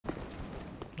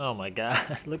Oh my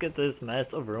god, look at this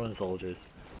mess of ruined soldiers.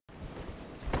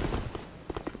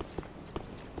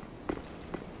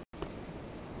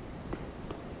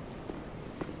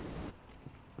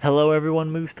 Hello everyone,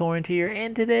 Moose Torrent here,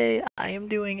 and today I am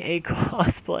doing a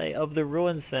cosplay of the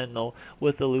Ruined Sentinel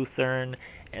with the Lucerne,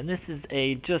 and this is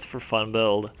a just for fun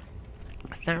build.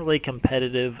 It's not really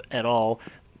competitive at all,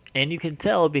 and you can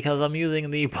tell because I'm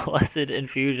using the Blessed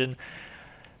Infusion.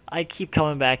 I keep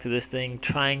coming back to this thing,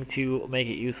 trying to make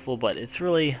it useful, but it's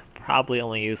really probably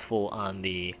only useful on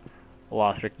the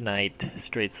Lothric Knight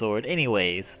straight sword.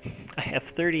 Anyways, I have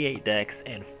 38 dex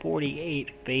and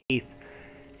 48 faith,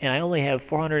 and I only have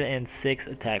 406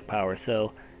 attack power,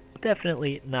 so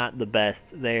definitely not the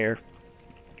best there.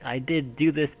 I did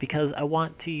do this because I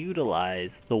want to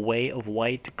utilize the Way of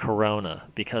White Corona,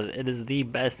 because it is the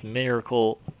best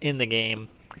miracle in the game.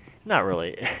 Not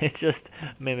really, it just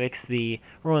mimics the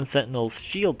Ruined Sentinel's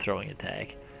shield throwing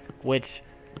attack, which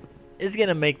is going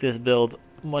to make this build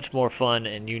much more fun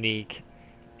and unique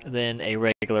than a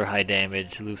regular high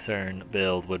damage Lucerne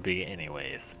build would be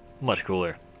anyways. Much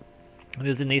cooler. I'm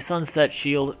using the Sunset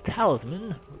Shield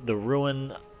Talisman, the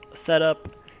Ruin setup,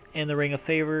 and the Ring of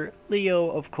Favor,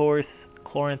 Leo of course,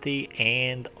 Chloranthy,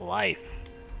 and Life.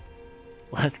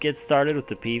 Let's get started with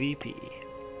the PvP.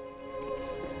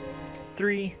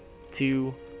 3,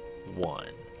 2, 1.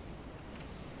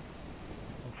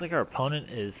 Looks like our opponent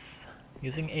is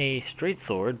using a straight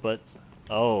sword, but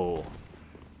oh,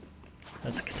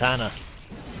 that's a katana.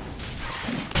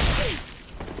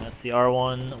 That's the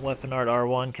R1 weapon art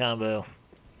R1 combo.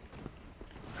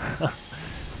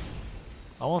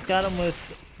 Almost got him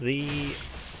with the.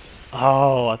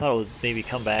 Oh, I thought it would maybe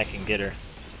come back and get her.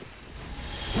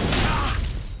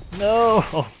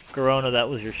 No, Corona, that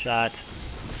was your shot.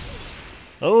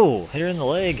 Oh, hit her in the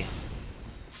leg.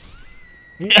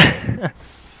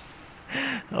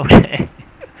 Okay.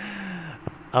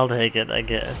 I'll take it, I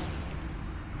guess.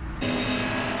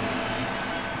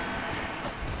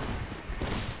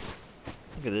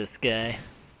 Look at this guy.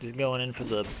 Just going in for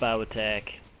the bow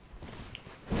attack.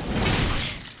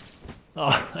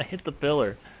 Oh, I hit the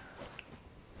pillar.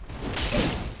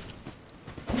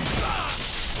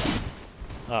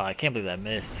 Oh, I can't believe I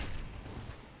missed.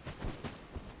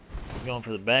 Going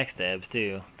for the backstabs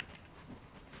too.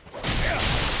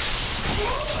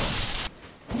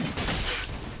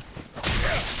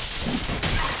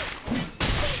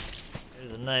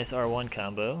 There's a nice R1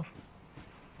 combo.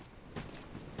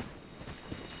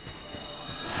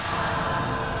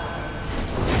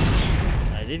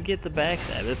 I did get the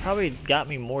backstab. It probably got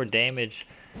me more damage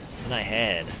than I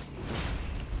had.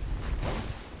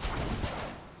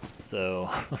 So,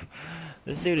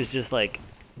 this dude is just like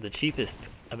the cheapest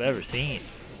I've ever seen.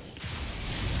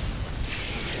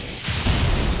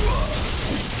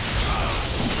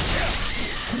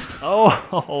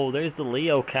 Oh, there's the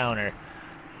Leo counter.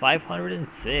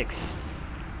 506.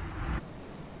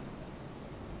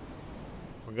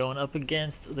 We're going up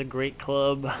against the Great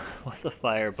Club with a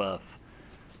fire buff,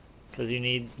 because you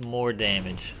need more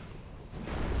damage.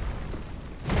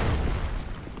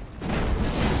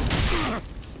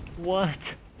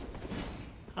 What?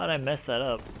 How'd I mess that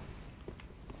up?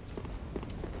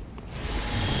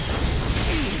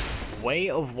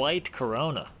 Way of White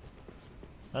Corona.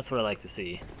 That's what I like to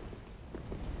see.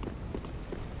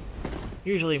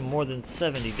 Usually more than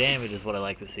 70 damage is what I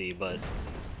like to see, but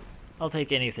I'll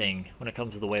take anything when it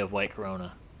comes to the Way of White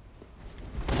Corona.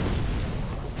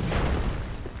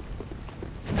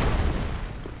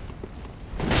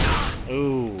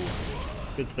 Ooh,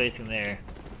 good spacing there.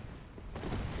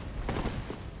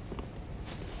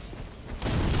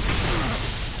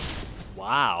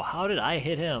 Wow, how did I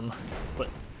hit him, but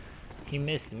he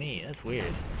missed me? That's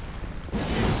weird.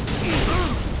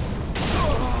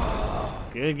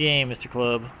 Good game, Mr.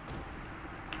 Club.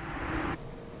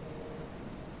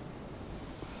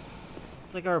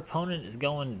 Looks like our opponent is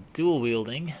going dual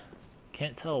wielding.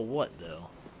 Can't tell what though.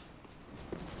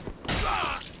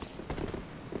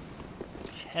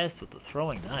 Chest with the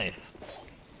throwing knife.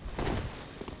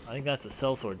 I think that's a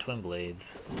sellsword twin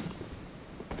blades.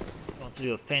 Wants to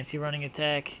do a fancy running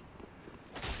attack.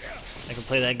 I can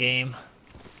play that game.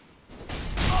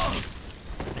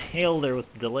 Hailed her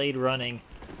with delayed running.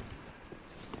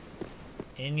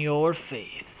 In your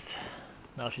face.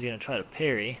 Now she's gonna try to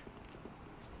parry.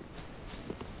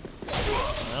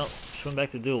 Well, she went back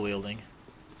to dual wielding.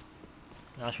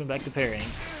 Now she went back to parrying.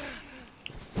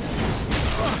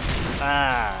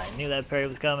 Ah, I knew that parry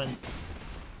was coming.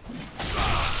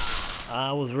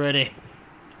 I was ready.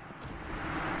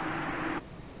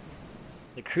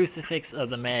 The Crucifix of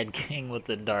the Mad King with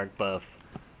the dark buff.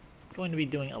 Going to be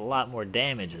doing a lot more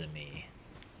damage than me.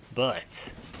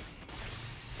 but...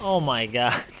 Oh my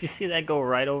god, did you see that go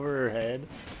right over her head?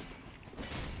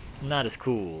 Not as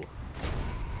cool.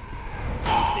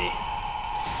 Let's see.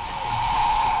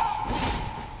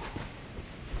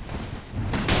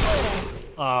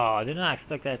 Oh, I did not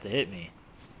expect that to hit me.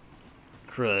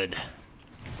 Crud.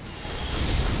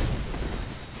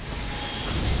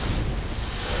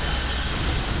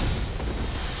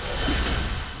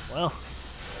 Well,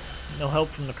 no help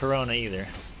from the Corona either.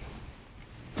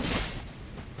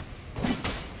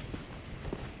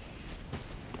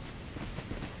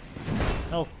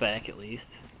 Health back at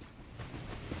least.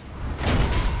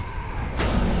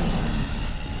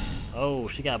 Oh,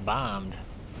 she got bombed.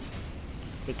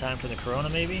 Good time for the Corona,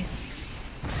 maybe?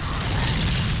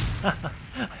 I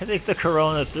think the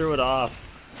Corona threw it off.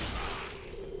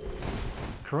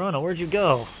 Corona, where'd you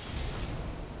go?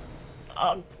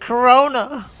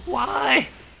 Corona! Why?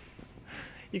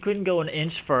 You couldn't go an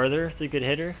inch further so you could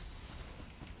hit her?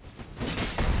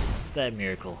 That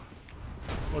miracle.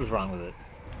 What is wrong with it?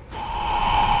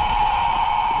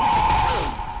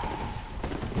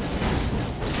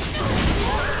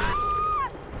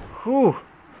 Whew!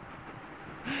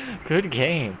 Good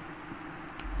game.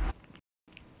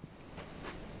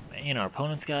 Man, our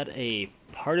opponent's got a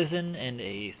partisan and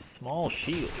a small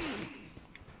shield.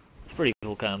 It's a pretty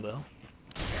cool combo.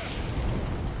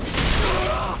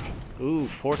 Ooh,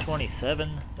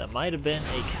 427. That might have been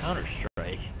a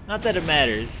counter-strike. Not that it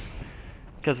matters,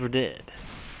 because we're dead.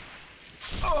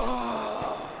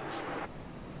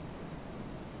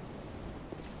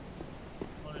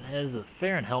 Opponent has a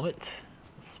Farron helmet,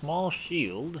 a small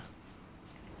shield,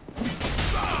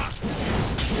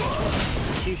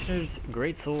 Executioner's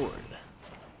great sword.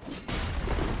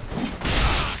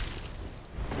 I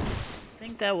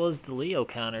think that was the Leo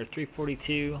counter,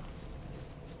 342.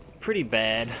 Pretty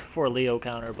bad for a Leo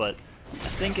counter, but I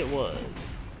think it was.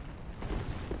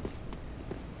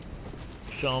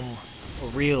 Show him a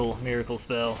real miracle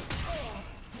spell.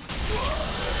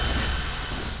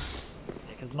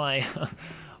 Because my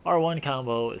R1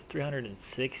 combo is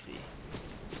 360.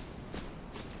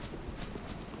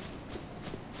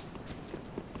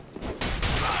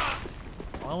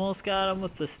 Almost got him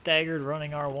with the staggered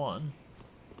running R1.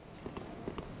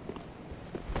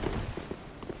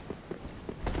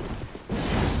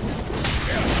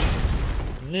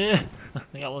 Nah,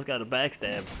 I almost got a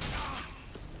backstab.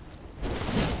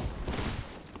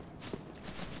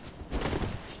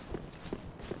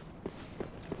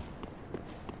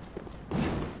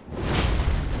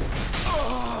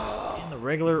 And the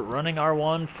regular running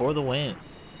R1 for the win.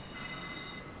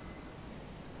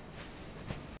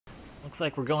 Looks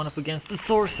like we're going up against the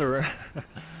sorcerer.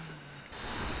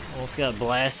 Almost got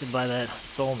blasted by that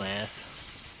soul mass.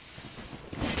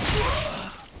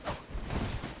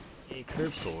 A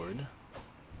curved sword.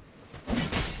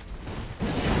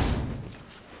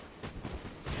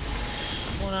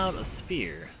 Pulling out a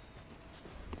spear.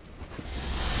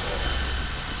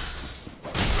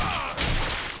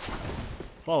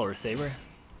 Follower saber.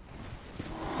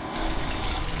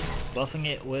 Buffing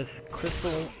it with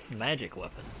crystal magic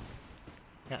weapon.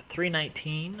 Got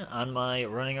 319 on my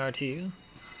running R2.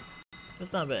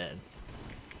 That's not bad.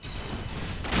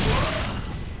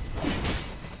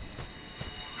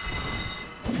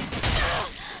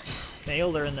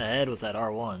 Nailed her in the head with that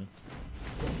R1.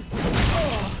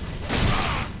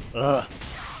 Ugh.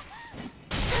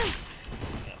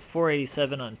 Got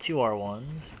 487 on 2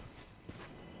 R1s.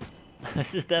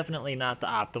 This is definitely not the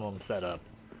optimum setup.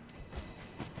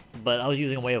 But I was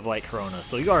using a Way of White Corona,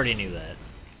 so you already knew that.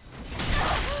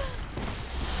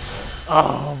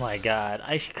 Oh my god,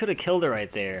 I could have killed her right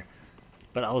there.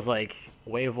 But I was like,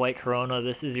 Way of White Corona,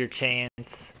 this is your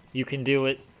chance. You can do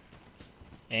it.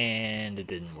 And it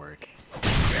didn't work.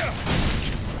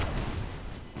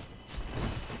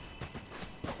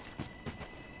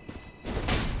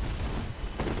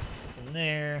 From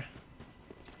there.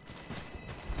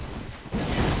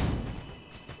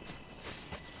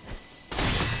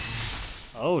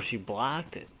 Oh, she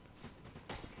blocked it.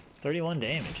 31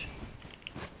 damage.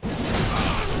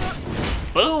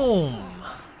 Boom!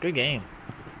 Good game.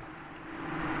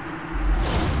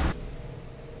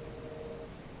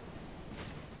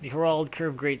 The Herald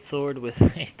Curved Greatsword with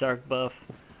a dark buff.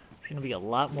 It's going to be a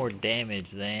lot more damage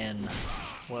than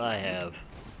what I have.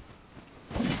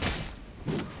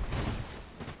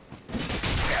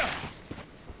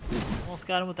 Almost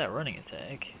got him with that running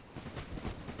attack.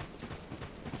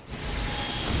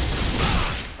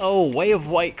 Oh, Way of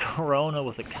White Corona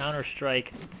with a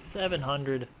counter-strike.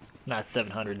 700. Not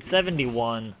 700.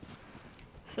 71.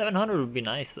 700 would be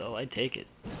nice, though. I'd take it.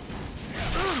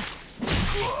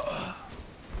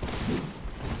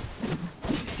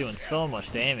 doing so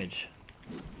much damage.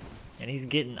 And he's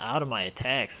getting out of my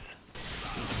attacks.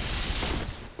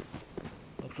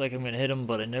 Looks like I'm gonna hit him,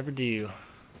 but I never do.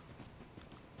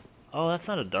 Oh, that's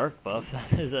not a dark buff.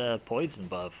 That is a poison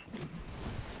buff.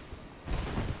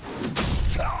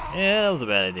 Yeah, that was a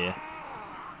bad idea.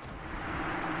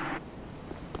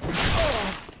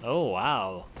 Oh,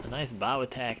 wow. A nice bow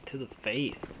attack to the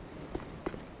face.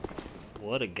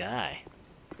 What a guy.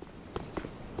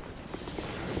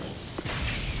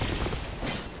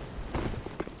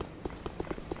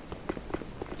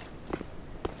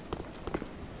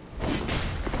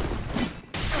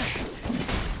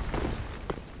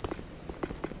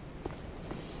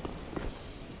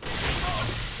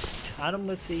 Got him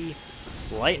with the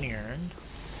lightning urn.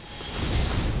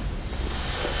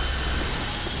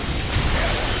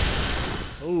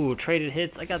 Ooh, traded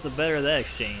hits. I got the better of that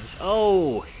exchange.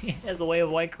 Oh, he has a way of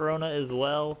white corona as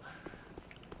well.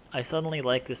 I suddenly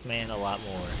like this man a lot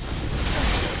more.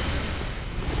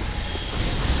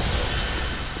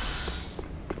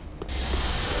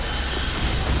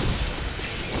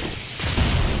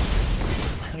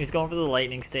 He's going for the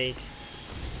lightning stake.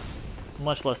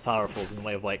 Much less powerful than the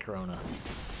way of white corona.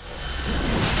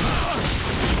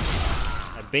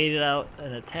 I baited out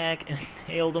an attack and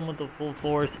nailed him with the full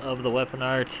force of the weapon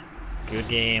art. Good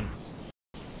game.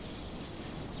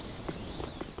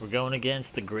 We're going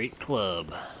against the Great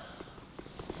Club.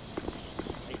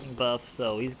 Lightning buff,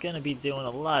 so he's gonna be doing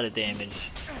a lot of damage.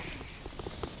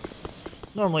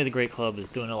 Normally the Great Club is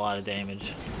doing a lot of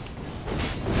damage.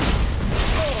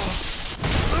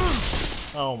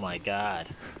 Oh my god.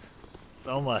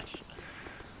 So much.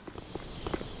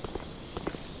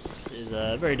 This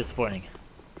is very disappointing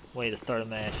way to start a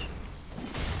match.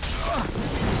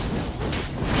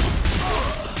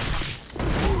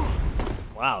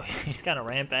 Wow, he's kind of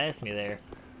ran past me there.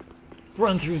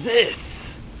 Run through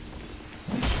this!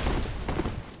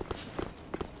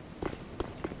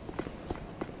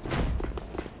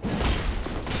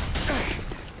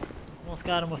 Almost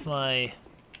got him with my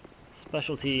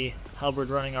specialty halberd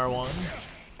running R1.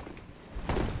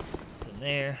 In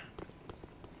there.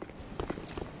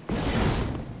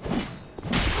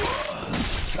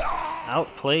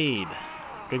 Outplayed.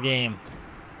 Good game.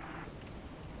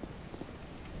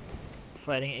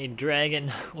 Fighting a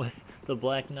dragon with the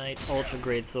Black Knight Ultra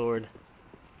Great Sword.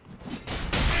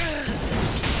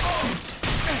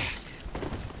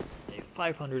 A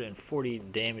 540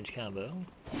 damage combo.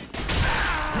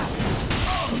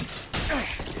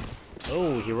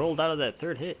 Oh, he rolled out of that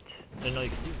third hit. Didn't know you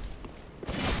could do it.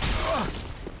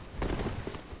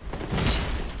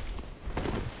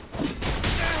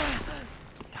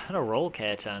 Got a roll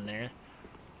catch on there.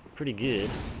 Pretty good.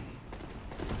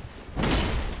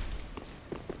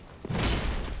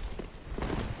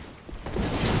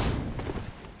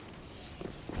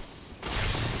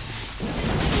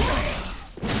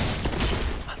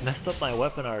 I messed up my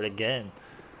weapon art again.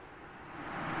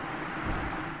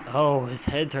 Oh, his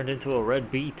head turned into a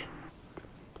red beet.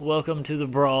 Welcome to the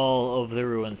brawl of the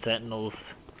Ruined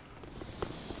Sentinels.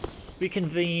 We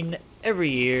convene every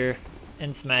year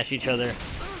and smash each other.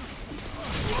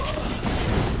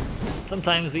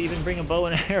 Sometimes we even bring a bow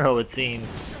and arrow, it seems.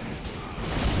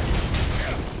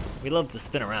 We love to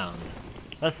spin around.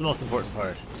 That's the most important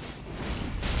part.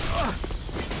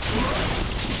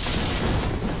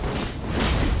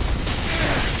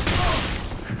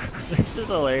 This is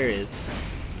hilarious.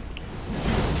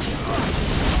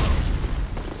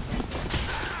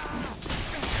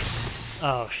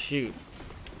 Oh shoot.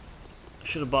 I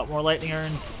should have bought more lightning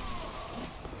urns.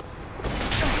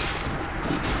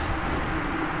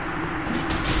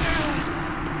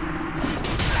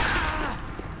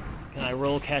 Can I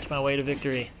roll catch my way to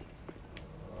victory?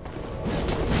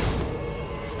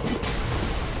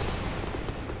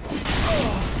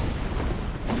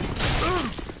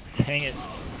 Dang it.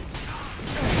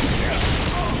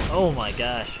 Oh my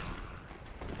gosh.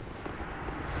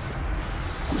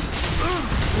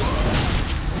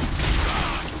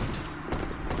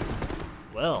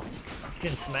 Well, I'm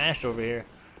getting smashed over here.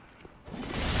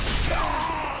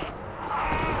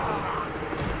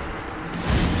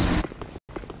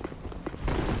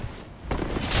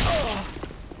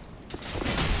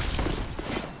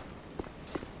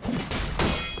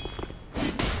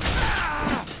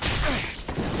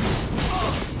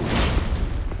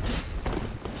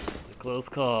 Close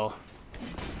call.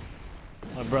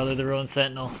 My brother, the Ruined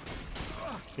Sentinel.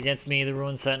 Against me, the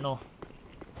Ruined Sentinel.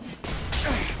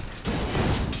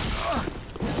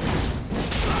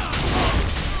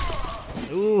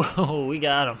 Ooh, we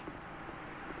got him.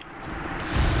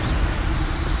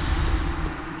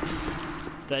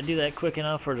 Did I do that quick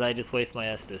enough, or did I just waste my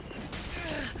Estus?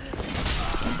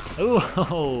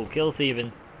 Ooh, kill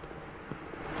Steven.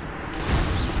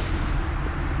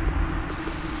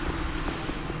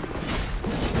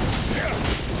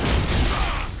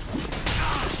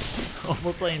 Oh,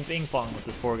 we're playing ping pong with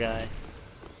this poor guy.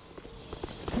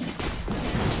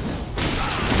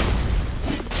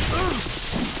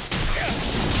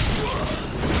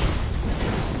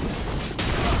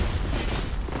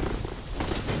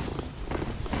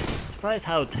 Surprised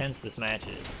how tense this match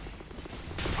is.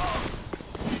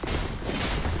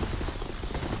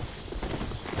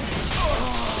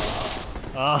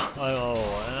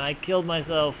 Oh, and I killed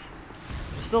myself.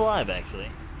 I'm still alive, actually.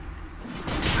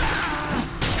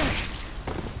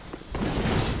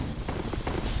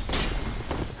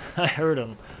 I heard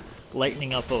him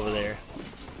lightening up over there.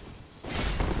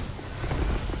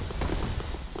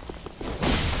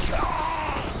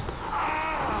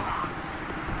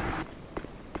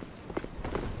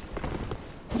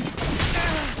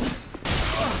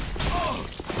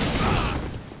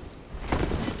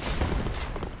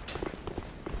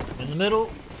 In the middle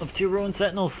of 2 ruined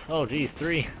sentinels. Oh geez,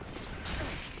 3.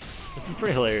 This is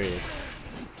pretty hilarious.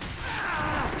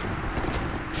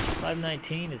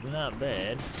 519 is not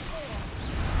bad.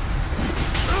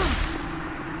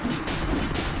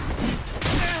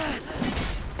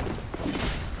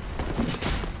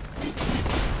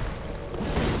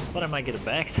 Thought I might get a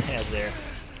backstab there.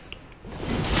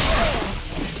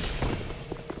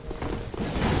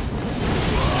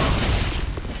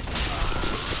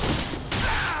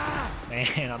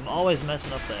 Man, I'm always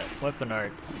messing up that weapon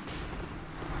art.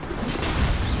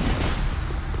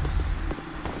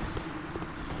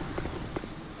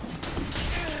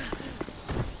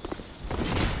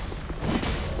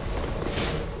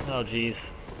 Oh jeez.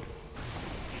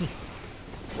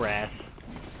 Wrath.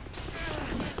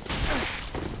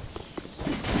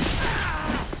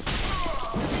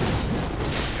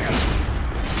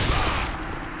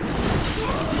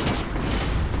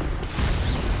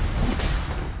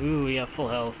 Ooh, we got full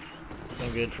health. So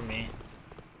good for me.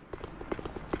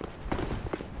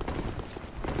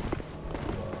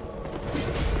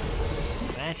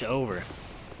 Match over.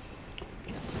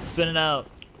 Spin it out.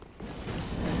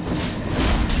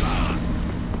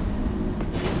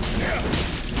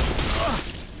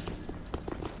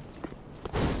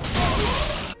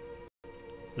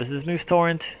 This is Moose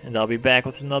Torrent, and I'll be back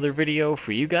with another video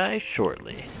for you guys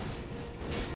shortly.